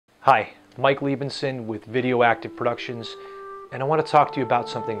Hi, Mike Liebensohn with VideoActive Productions, and I want to talk to you about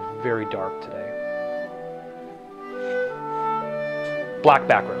something very dark today. Black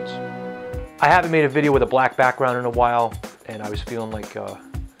backgrounds. I haven't made a video with a black background in a while, and I was feeling like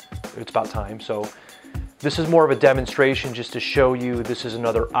it's about time. So this is more of a demonstration just to show you this is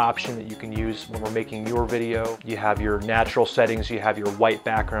another option that you can use when we're making your video. You have your natural settings, you have your white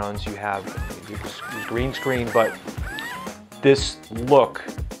backgrounds, you have your green screen, but this look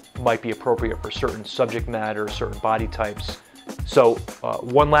might be appropriate for certain subject matter, certain body types. So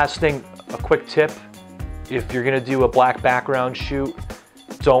one last thing, a quick tip. If you're gonna do a black background shoot,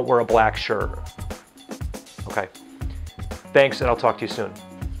 don't wear a black shirt. Okay, thanks, and I'll talk to you soon.